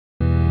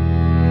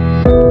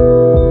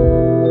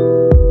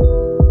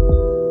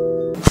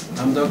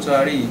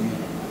Dr. Ariyibi.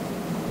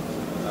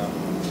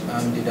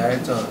 I'm the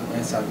Director of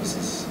Health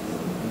Services,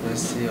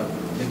 University of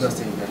Lagos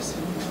State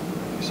University.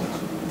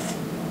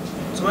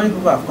 So many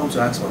people have come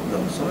to ask for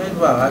blood. So many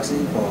people are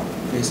asking for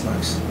face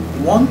masks.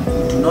 One,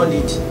 you do not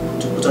need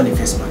to put on a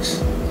face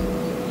mask.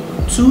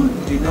 Two,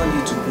 you do not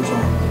need to put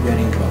on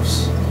wearing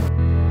gloves.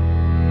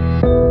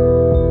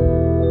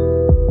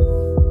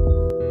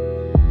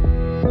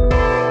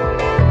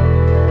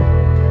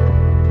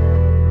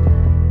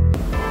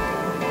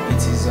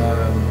 It is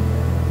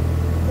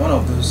one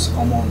of those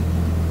common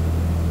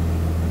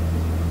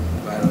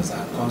viruses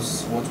that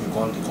cause what we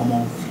call the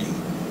common flu.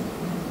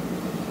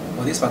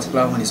 But this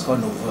particular one is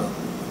called novel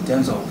in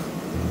terms of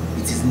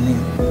it is new.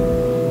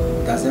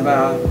 It has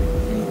never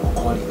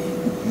occurred in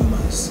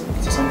humans.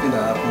 It is something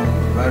that happens.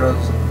 The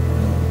virus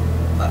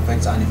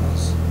affects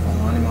animals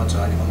from animal to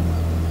animal.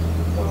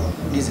 But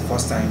this is the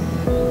first time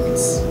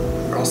it's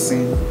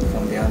crossing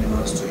from the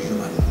animals to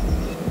human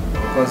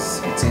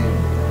because it's a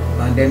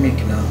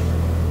pandemic now.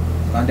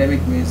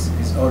 Pandemic means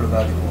it's all over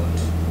the world.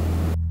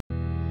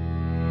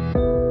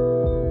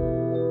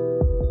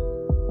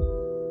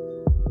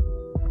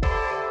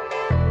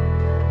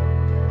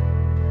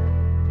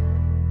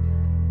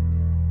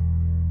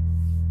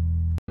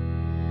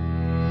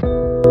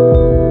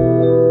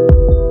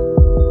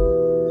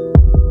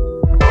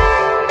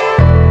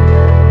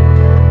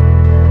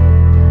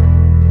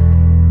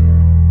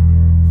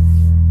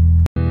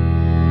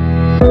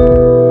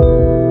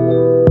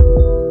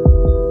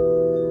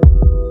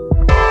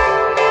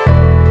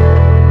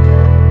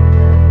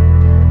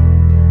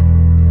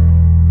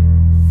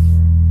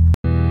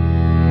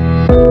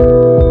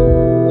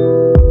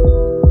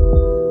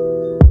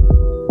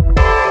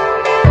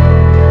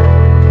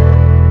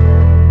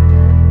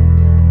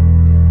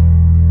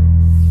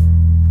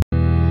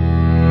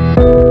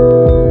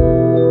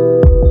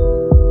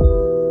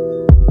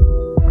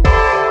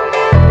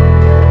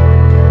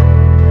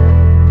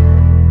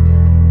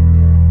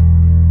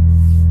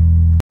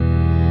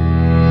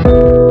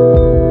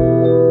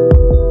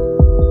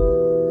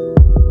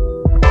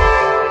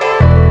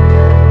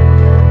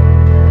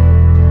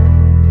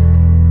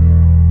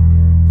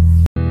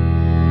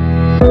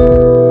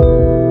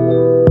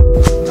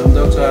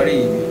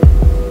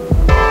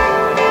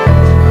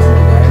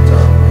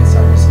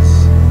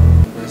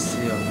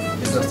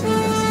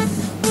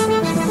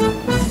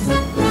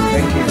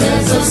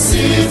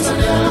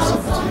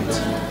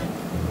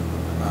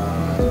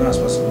 As much as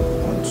possible, we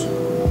want to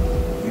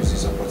use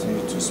this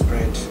opportunity to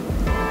spread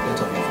a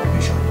lot of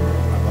information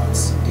about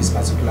this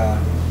particular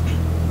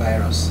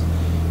virus.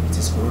 It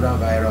is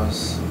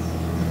coronavirus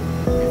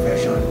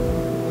infection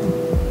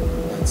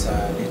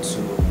that leads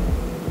to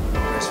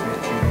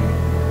respiratory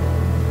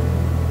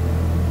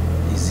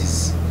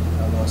disease.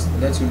 I must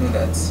let you know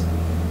that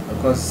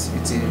because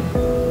it's a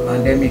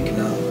pandemic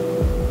now.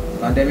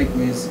 Pandemic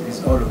means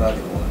it's all over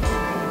the world.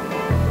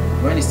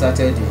 When it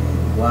started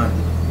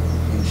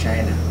in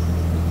China,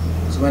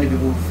 so many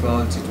people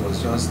felt it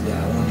was just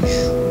their own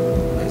issue,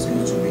 and it's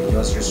going to be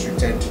just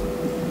restricted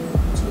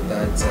to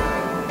that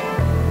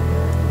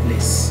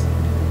place.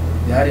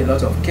 They had a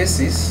lot of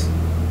cases,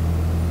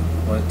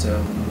 but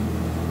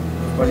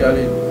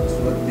unfortunately,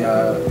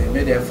 they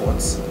made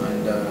efforts,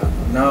 and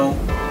now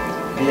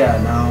they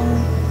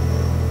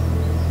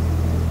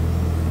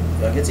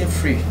are getting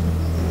free.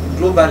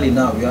 Globally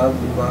now, we have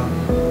over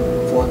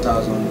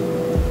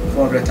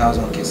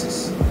 400,000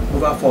 cases.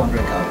 Over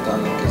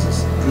 400,000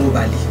 cases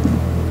globally,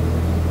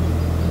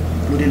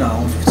 including our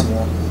own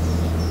 51.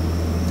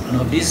 And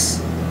of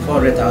these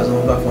 400,000,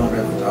 over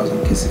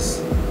 400,000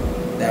 cases,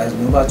 there has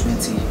been over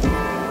 20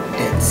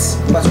 deaths,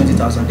 over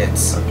 20,000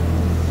 deaths.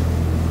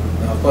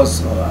 And of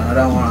course,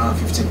 another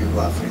 150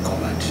 people have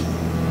recovered.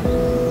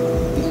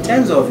 In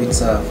terms of its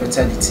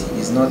fatality,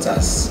 it's not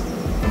as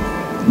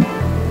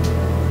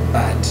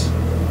bad.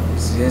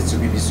 It's yet to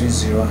be between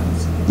 0 and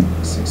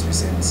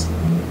 6%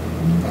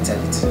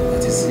 fatality.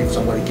 That is, if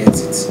somebody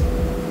gets it,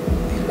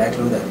 the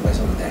likelihood that the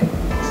person will die.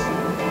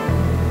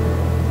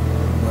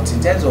 But in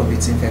terms of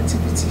its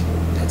infectivity,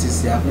 that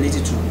is the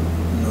ability to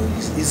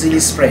easily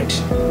spread,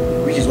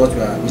 which is what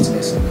we are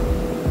witnessing now.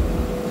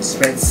 It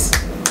spreads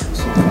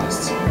so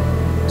fast.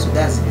 So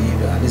that's the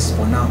behavior, at least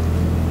for now.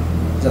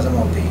 These are some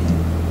of the.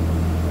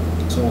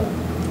 So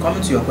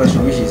coming to your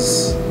question, which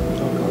is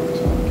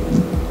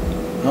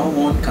no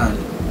one can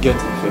get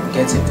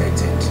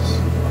infected.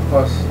 Of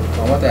course,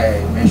 from what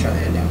I mentioned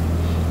earlier,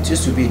 it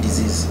used to be a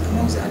disease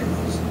amongst the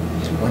animals,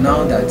 but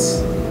now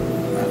that's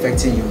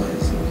affecting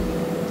humans.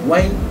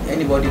 When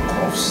anybody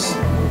coughs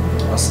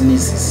or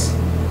sneezes,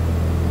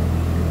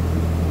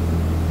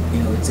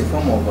 it's a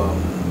form of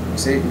we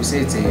say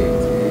it's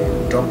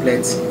a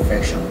droplet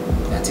infection.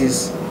 That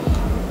is,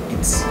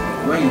 it's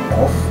when you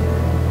cough,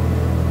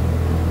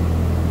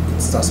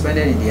 it's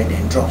suspended in the air,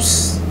 then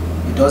drops.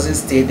 It doesn't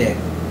stay there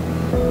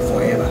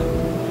forever.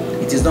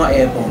 It is not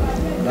airborne.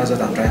 That's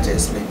what I'm trying to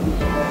explain.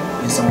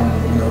 In some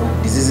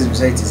diseases, we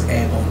say it is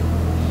airborne.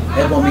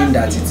 Airborne means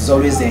that it is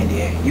always there in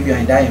the air if you are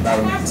in that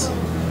environment.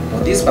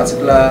 But this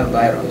particular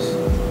virus,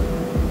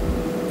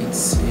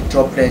 it's a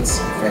droplet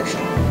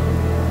infection.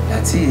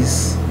 That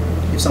is,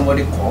 if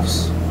somebody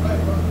coughs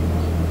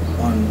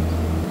on,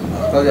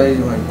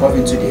 when you cough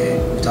into the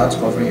air without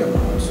covering your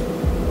mouth,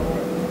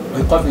 or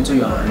you cough into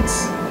your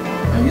hands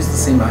and use the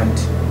same hand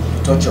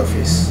to touch your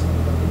face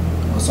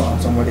or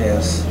somebody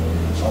else.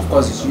 Of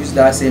course, you use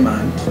that same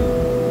hand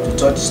to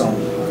touch some,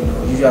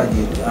 usually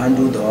the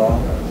handle door,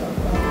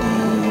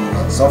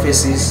 the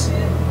surfaces.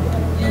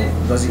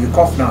 Because if you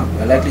cough now,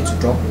 you're likely to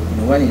drop.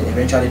 When it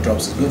eventually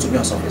drops, it's going to be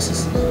on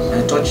surfaces,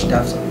 and touch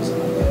that surface,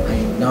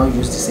 and you now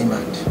use the same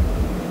hand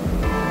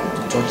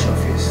to touch your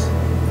face.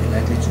 You're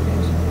likely to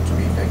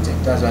be infected.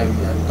 That's why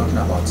we are talking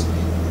about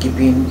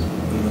keeping,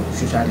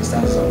 social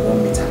distance of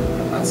 1 meter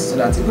apart, so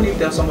that even if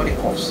there's somebody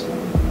coughs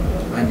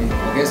and he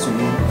forgets to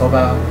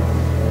cover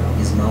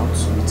his mouth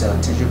with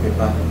a tissue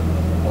paper,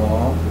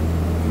 or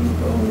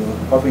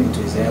coughing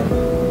into his ear,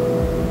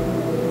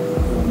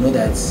 you know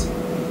that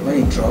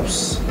when it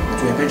drops, it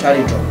will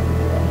eventually drop,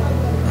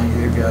 and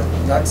if you're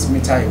that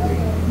meter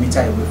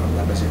away from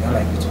that person, you're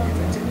likely to be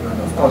infected.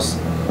 And of course,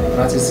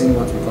 practicing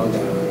what we call the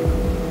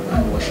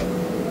hand washing.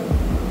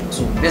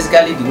 So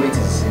basically, the way it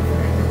is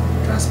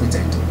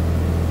transmitted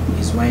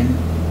is when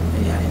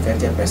an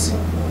infected person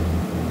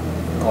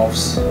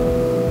coughs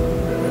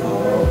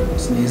or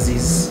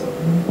sneezes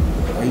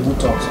or even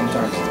talks.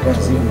 Sometimes it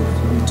depends if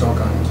we talk,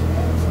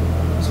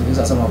 and so these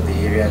are some of the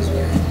areas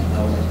where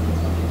how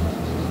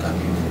can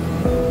be.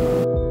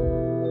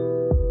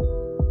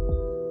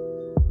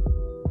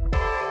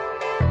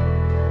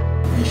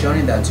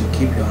 Ensuring that you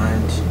keep your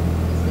hand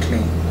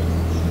clean,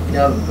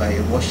 either by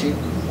washing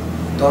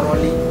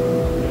thoroughly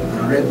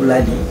and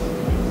regularly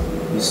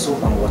with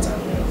soap and water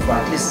for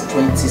at least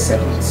 20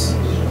 seconds.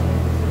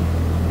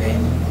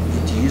 Then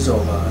with the use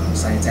of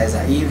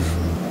sanitizer, if you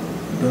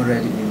don't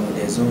already,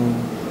 there's no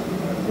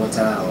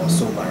water or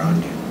soap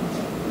around you.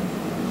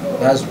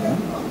 That's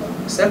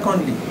one.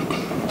 Secondly,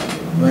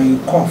 when you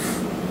cough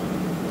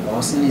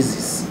or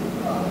sneezes,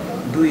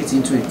 do it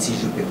into a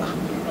tissue paper.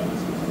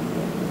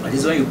 That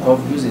is, when you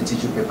cough, use a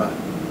tissue paper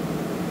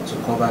to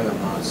cover your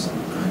mouth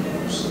and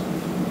nose,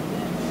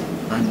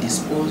 and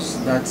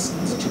dispose that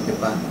tissue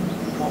paper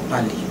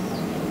properly,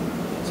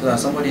 so that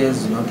somebody else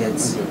does not get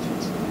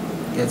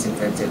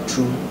infected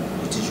through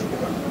the tissue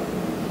paper.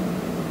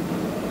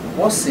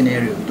 What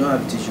scenario you don't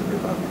have tissue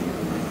paper with you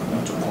and you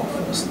want to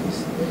cough or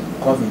sneeze?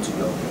 Cough into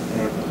your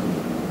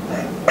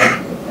hair,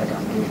 like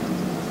I'm doing.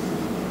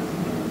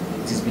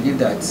 It is believed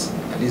that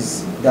at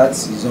least that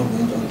is not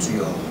going onto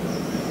your.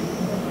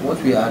 What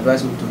we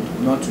advise you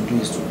not to do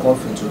is to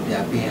cough into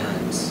their bare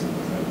hands.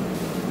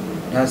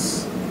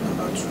 That's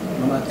number 2.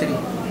 Number 3,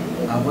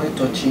 avoid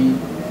touching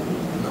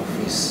your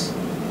face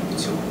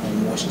with your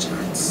unwashed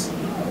hands.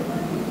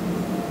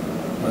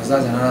 Because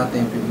that's another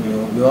thing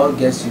people, we all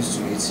get used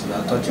to it. You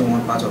are touching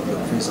one part of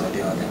your face or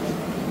the other.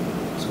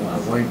 So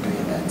avoid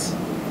doing that.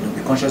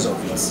 Be conscious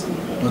of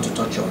it, not to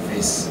touch your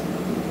face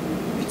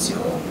with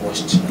your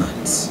washed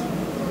hands.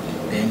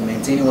 Then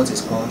maintaining what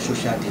is called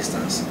social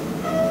distance.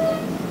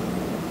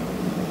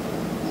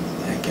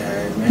 Like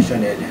I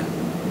mentioned earlier,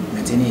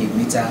 maintaining 1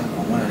 meter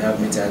or 1.5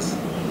 meters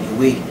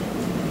away,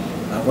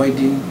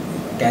 avoiding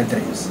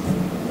gatherings.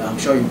 I'm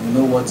sure you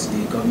know what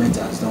the government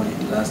has done in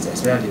the last,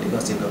 especially the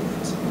Lagos State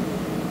government.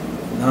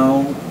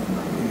 Now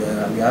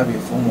we have a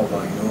form of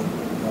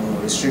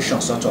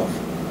restriction, sort of.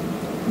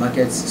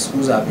 Markets,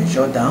 schools have been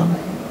shut down.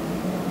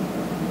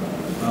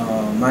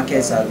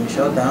 Markets have been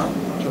shut down.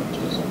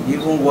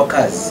 Even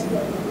workers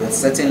with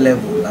certain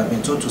level have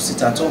been told to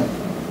sit at home.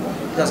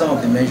 These are some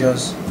of the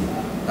measures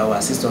that will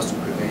assist us to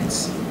prevent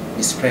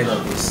the spread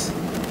of this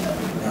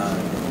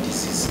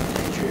disease in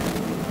Nigeria.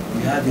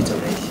 We have it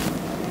already.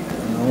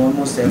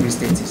 Almost every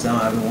state is now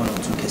having 1 or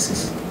 2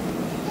 cases.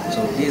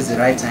 So this is the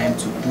right time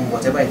to do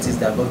whatever it is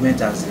that government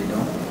has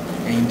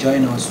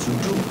enjoined us to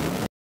do.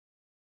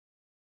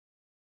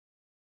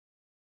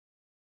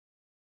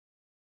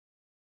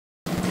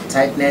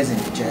 Tightness in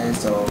the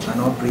chest, or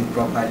cannot breathe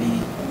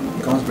properly,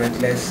 becomes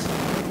breathless.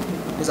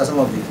 These are some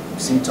of the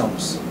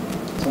symptoms.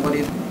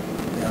 Somebody,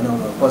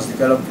 of course,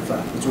 develop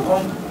fever. It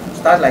will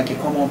start like a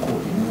common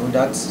cold,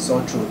 that's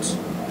sore throat.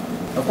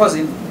 Of course,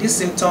 these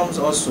symptoms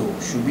also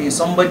should be in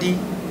somebody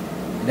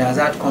that has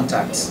had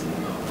contact.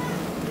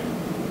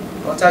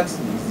 Contact is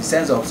the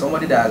sense of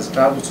somebody that has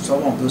traveled to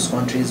some of those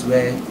countries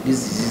where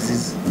these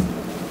diseases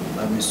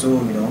have been so,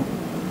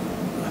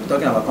 I'm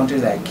talking about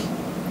countries like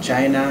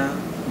China,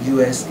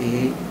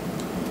 USA,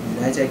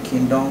 United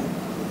Kingdom,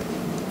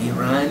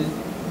 Iran,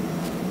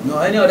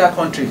 any other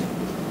country.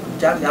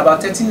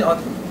 About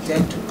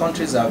 10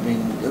 countries have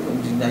been, the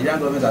Nigerian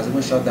government has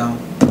even shut down,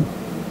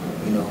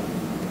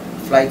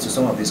 flights to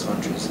some of these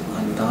countries,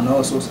 and we can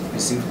also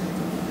receive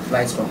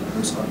flights from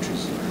those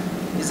countries.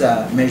 These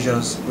are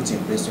measures put in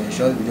place to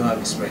ensure that we don't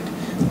have a spread.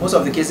 Most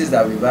of the cases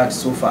that we've had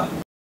so far,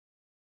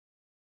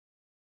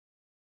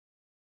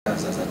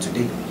 as of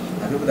today,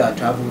 are people that have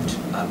traveled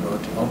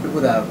abroad or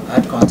people that have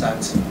had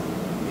contact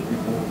with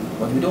people.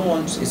 But we don't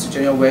want a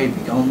situation where it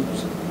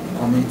becomes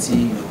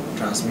community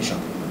transmission.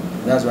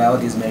 That's why all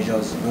these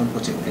measures we don't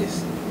put in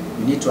place.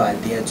 We need to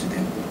adhere to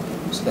them.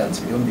 so that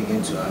we don't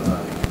begin to have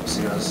a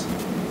serious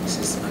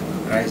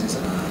crisis.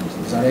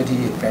 It's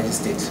already a crisis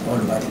state all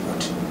over the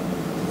world.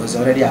 It's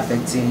already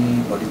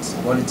affecting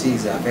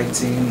politics,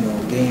 affecting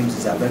games,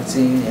 it's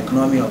affecting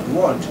economy of the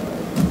world.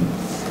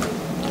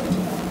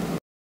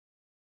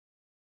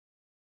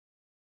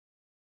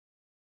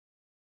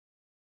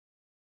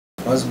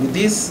 Because with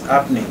this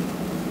happening,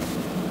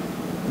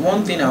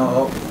 one thing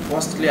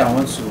firstly I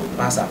want to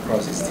pass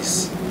across is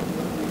this: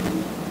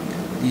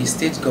 the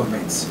state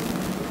government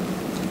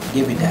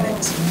gave a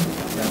directive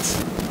that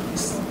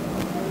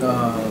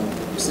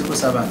civil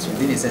servants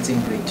within a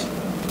certain grade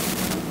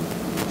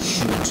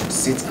should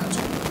sit at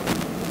home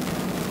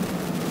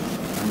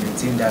and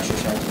maintain that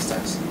social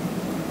distance.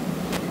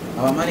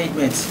 Our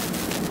management,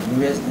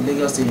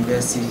 Lagos State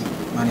University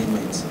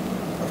management,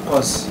 of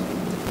course,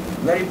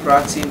 very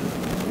proactive,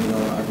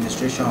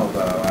 administration of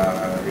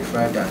our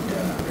referred and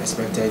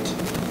respected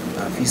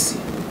VC,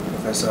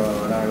 Professor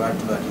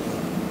Ariyibi,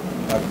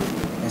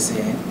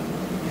 SAN,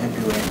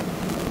 MPON,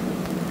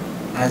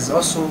 has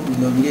also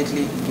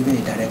immediately given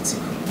a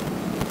directive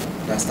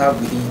that staff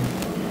within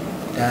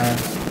that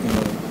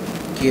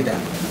cadre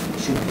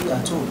should be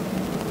at home.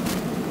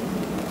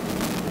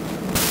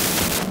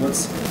 But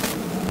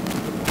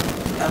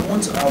I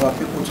want our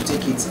people to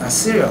take it as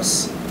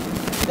serious.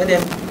 Let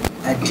them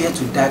adhere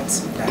to that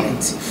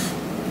directive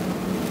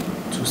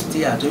to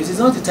stay at home. It is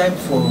not the time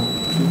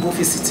to go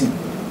visiting.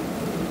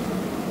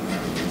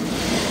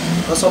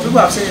 Because some people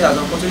have said it as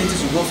an opportunity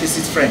to go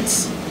visit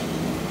friends.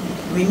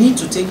 We need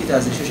to take it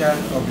as a social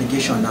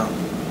obligation now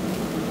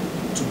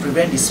to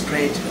prevent the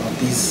spread of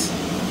this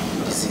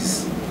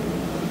disease.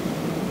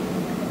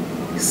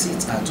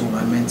 Sit at home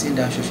and maintain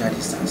that social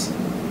distance.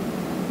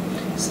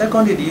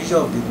 Secondly, the issue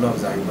of the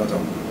gloves that you brought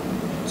up.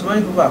 So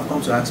many people have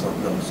come to ask for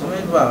gloves. So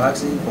many people are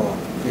asking for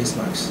face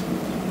masks.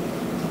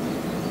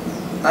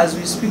 As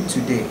we speak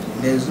today,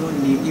 there is no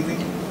need. Even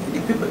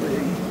the people,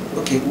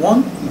 okay,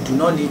 one, you do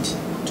not need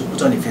to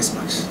put on a face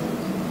mask.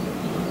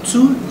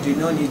 Two, you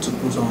do not need to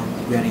put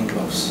on wearing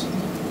gloves.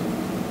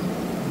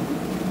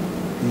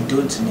 You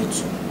don't need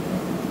to.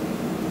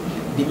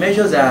 The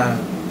measures are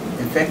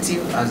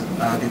effective as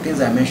the things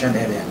I mentioned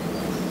earlier.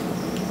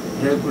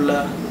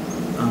 Regular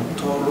and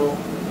thorough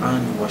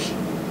hand washing.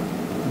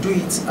 Do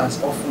it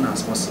as often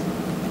as possible.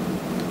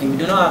 If you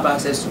do not have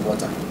access to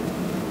water,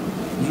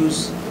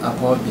 use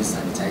alcohol-based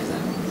sanitizer.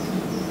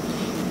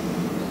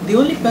 The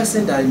only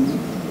person that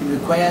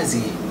requires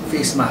a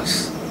face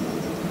mask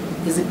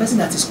is the person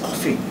that is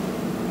coughing.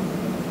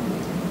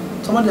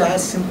 Somebody that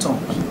has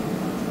symptoms.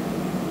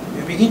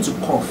 You begin to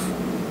cough,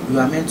 you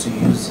are meant to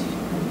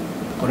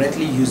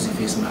correctly use the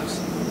face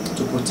mask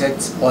to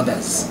protect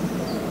others.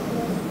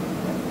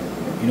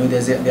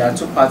 There are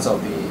two parts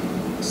of the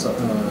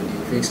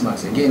face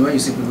mask. Again, when you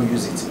see people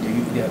use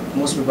it,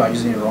 most people are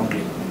using it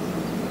wrongly.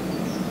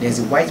 There's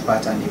a white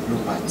part and a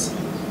blue part.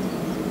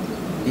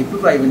 The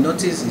blue part, you will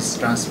notice, is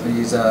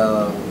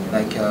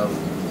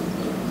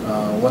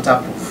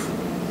waterproof.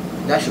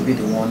 That should be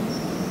the one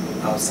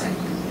outside.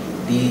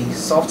 The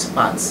soft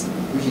part,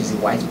 which is the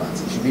white part,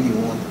 should be the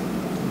one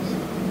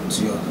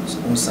to your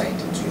own side,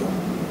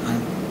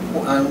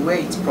 and wear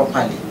it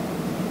properly.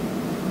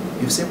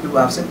 I've seen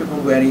people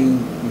wearing,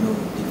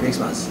 the face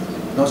mask,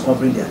 not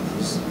covering their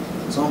nose.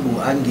 Some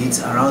will hang it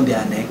around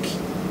their neck.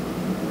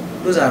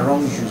 Those are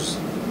wrong use.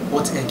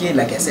 But again,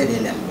 like I said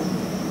earlier,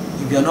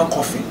 if you are not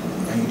coughing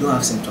and you don't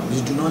have symptoms,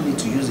 you do not need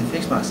to use the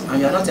face mask. And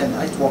you are not an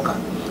health worker.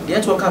 The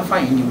health worker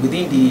fine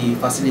within the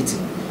facility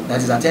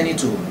that is attending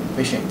to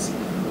patients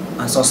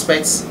and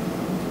suspects,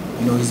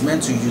 is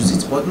meant to use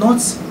it, but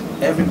not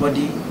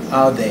everybody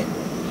out there.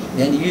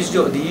 Then the use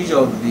of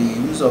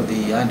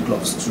the hand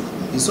gloves too.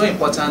 It's so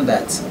important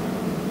that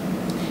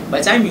by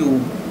the time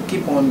you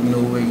keep on,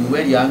 when you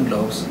wear the hand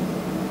gloves,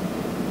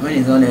 when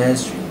it's not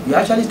necessary, you're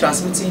actually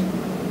transmitting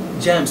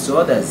germs to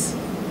others.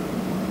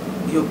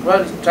 You're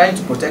probably trying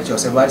to protect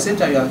yourself, but at the same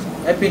time you are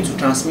helping to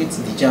transmit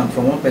the germ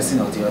from one person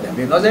or the other.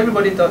 Because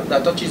everybody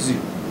that touches you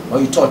or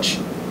you touch,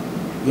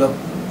 you're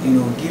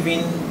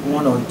giving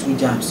one or two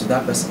germs to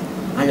that person,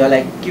 and you're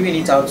like giving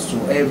it out to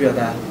every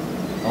other.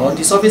 On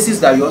the surfaces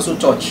that you also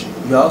touch,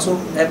 you are also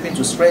helping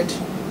to spread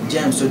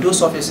germs to those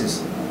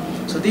surfaces.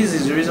 So this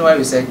is the reason why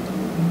we said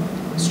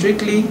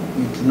strictly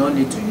you do not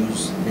need to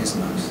use face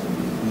masks.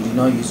 You do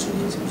not use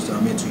you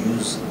are made to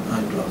use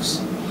hand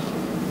gloves.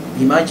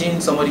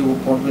 Imagine somebody who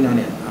pumping on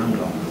a hand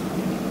glove,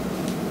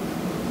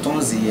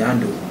 turns the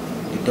handle,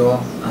 the door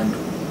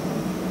handle.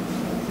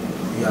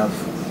 You have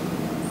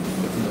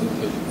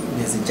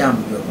there's a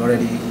jam you have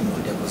already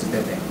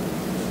deposited there.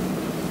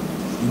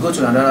 You go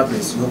to another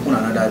place, you open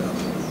another door,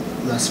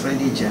 you are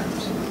spreading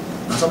germs.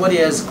 And somebody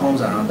else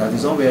comes around that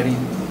is not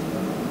wearing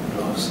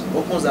gloves,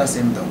 opens that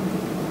same door.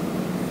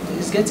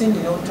 It's getting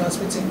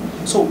transmitting.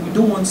 So we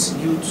don't want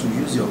you to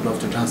use your glove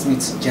to transmit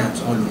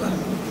germs all over.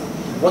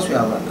 What we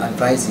have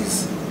advised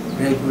is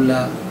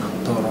regular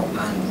and thorough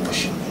hand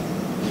washing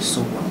with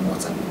soap and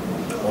water,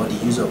 or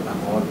the use of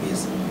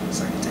alcohol-based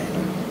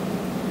sanitizer.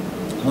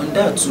 On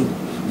that too,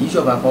 the issue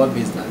of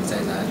alcohol-based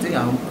sanitizer, I think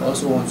I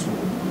also want to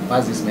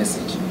pass this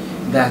message.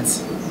 that,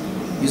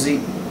 you see,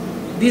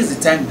 this is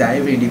the time that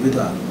every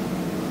individual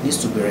needs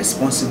to be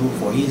responsible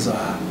for his or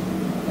her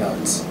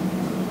health.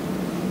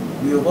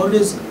 We have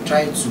always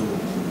tried to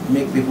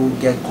make people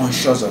get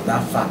conscious of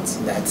that fact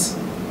that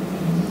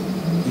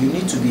you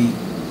need to be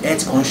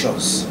health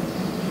conscious.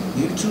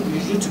 You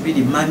need to be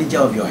the manager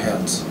of your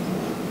health.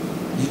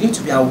 You need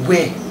to be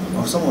aware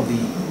of some of the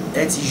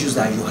health issues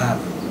that you have.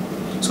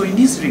 So in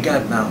this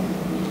regard now,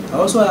 I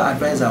also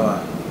advise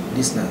our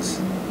listeners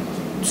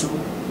to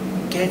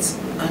get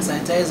hand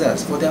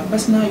sanitizers for their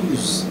personal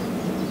use.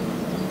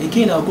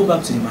 Again, I'll go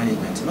back to the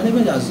management.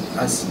 Management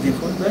has been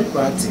very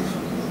proactive.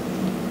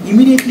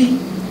 Immediately,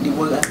 they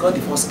got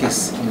the first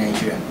case in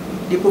Nigeria.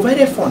 They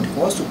provided fund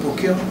for us to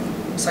procure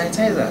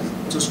sanitizers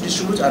to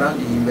distribute around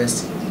the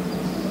university.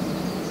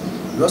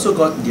 We also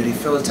got the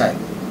refill type.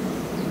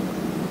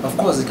 Of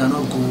course, it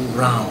cannot go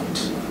round.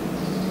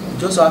 You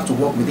just have to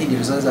work within the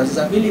resources that is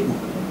available.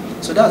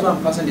 So that's why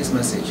I'm passing this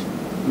message.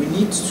 We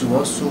need to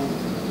also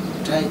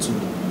try to,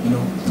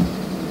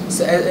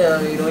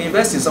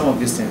 invest in some of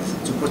these things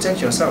to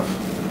protect yourself.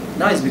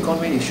 Now it's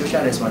becoming a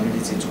social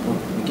responsibility to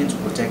begin to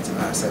protect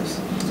ourselves.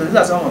 So these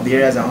are some of the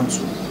areas I want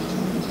to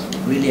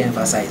really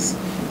emphasize.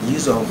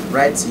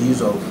 Right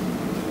use of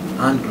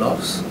hand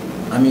gloves.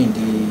 I mean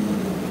the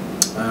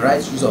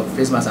right use of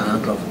face mask and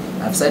hand gloves.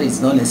 I've said it's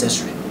not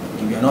necessary.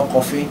 If you are not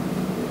coughing,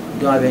 you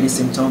don't have any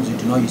symptoms, you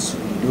don't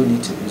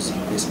need to use the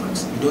face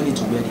mask. You don't need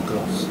to wear the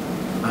gloves,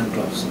 hand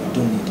gloves. You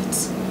don't need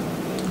it.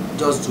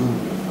 Just do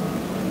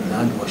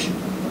hand washing.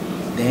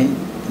 Then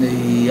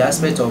the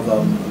aspect of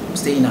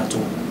staying at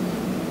home,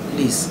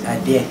 please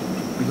adhere,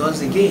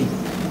 because again,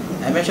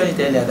 I mentioned it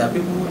earlier that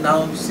people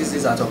now see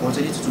this as an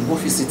opportunity to go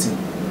visiting.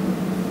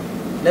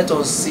 Let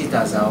us see it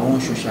as our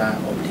own social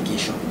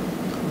obligation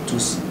to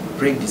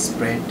break the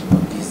spread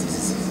of these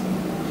diseases.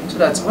 So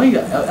that when you,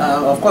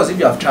 of course, if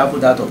you have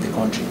traveled out of the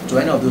country to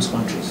any of those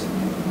countries,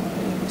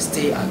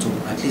 stay at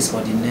home at least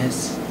for the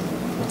next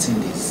 14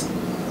 days.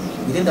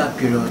 Within that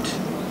period,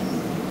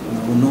 you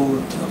will know,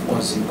 of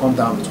course, you come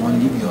down with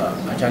one if you are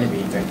actually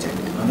being infected.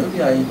 And if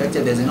you are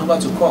infected, there's a number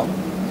to call.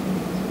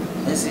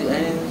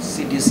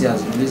 NCDC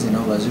has released the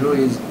number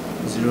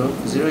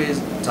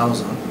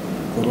 08000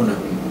 corona.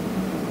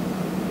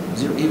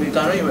 If you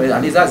can remember,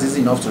 at least that's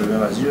easy enough to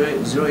remember,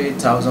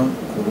 08000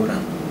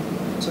 corona.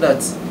 So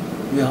that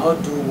we all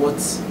do what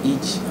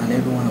each and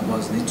every one of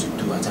us need to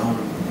do at our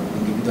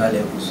individual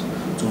levels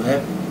to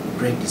help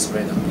break the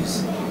spread of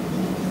this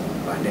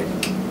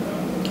pandemic.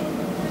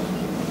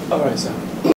 All right, sir.